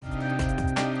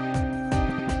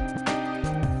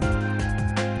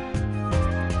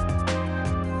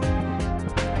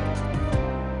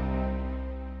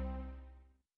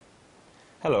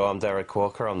Hello, I'm Derek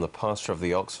Walker. I'm the pastor of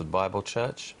the Oxford Bible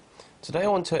Church. Today I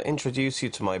want to introduce you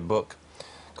to my book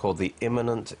called The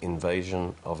Imminent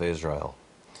Invasion of Israel.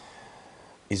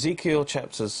 Ezekiel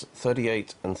chapters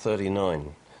 38 and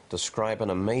 39 describe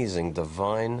an amazing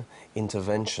divine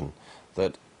intervention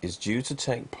that is due to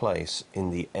take place in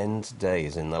the end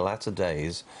days, in the latter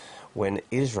days, when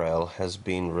Israel has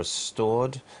been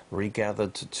restored,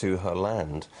 regathered to her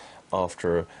land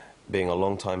after being a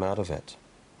long time out of it.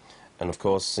 And of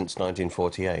course, since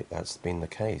 1948, that's been the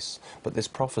case. But this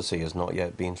prophecy has not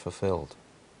yet been fulfilled.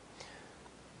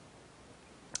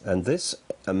 And this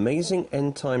amazing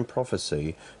end-time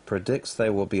prophecy predicts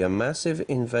there will be a massive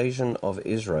invasion of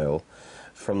Israel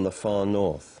from the far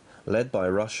north, led by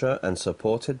Russia and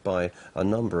supported by a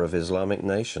number of Islamic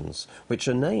nations, which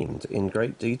are named in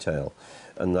great detail,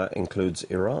 and that includes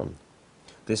Iran.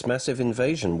 This massive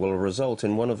invasion will result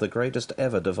in one of the greatest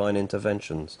ever divine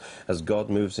interventions as God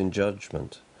moves in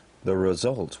judgment. The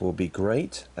result will be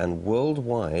great and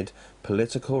worldwide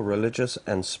political, religious,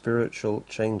 and spiritual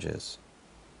changes.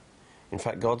 In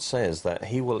fact, God says that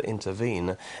He will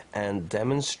intervene and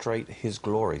demonstrate His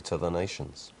glory to the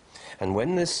nations. And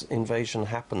when this invasion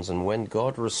happens and when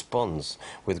God responds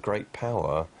with great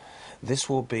power, this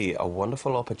will be a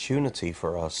wonderful opportunity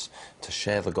for us to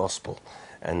share the gospel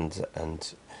and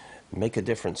make a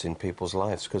difference in people's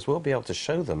lives, because we'll be able to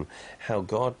show them how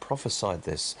God prophesied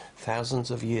this thousands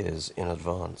of years in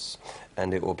advance,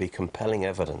 and it will be compelling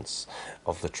evidence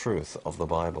of the truth of the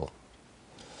Bible.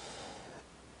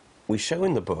 We show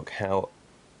in the book how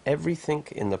everything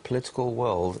in the political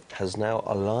world has now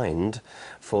aligned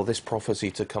for this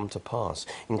prophecy to come to pass,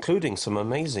 including some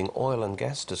amazing oil and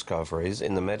gas discoveries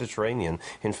in the Mediterranean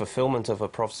in fulfillment of a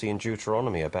prophecy in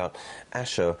Deuteronomy about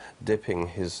Asher dipping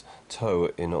his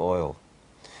toe in oil.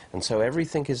 And so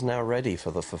everything is now ready for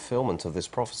the fulfillment of this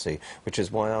prophecy, which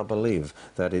is why I believe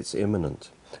that it's imminent.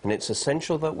 And it's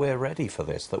essential that we're ready for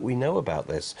this, that we know about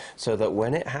this, so that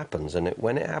when it happens, and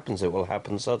when it happens, it will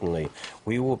happen suddenly,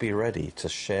 we will be ready to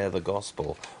share the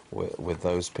gospel with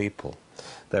those people.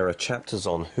 There are chapters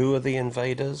on who are the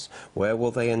invaders, where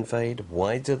will they invade,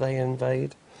 why do they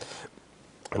invade,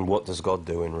 and what does God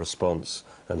do in response,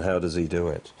 and how does He do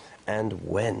it, and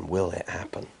when will it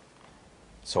happen.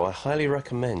 So I highly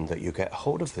recommend that you get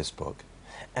hold of this book.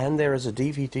 And there is a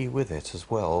DVD with it as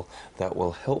well that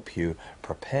will help you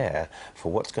prepare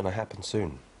for what's going to happen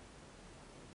soon.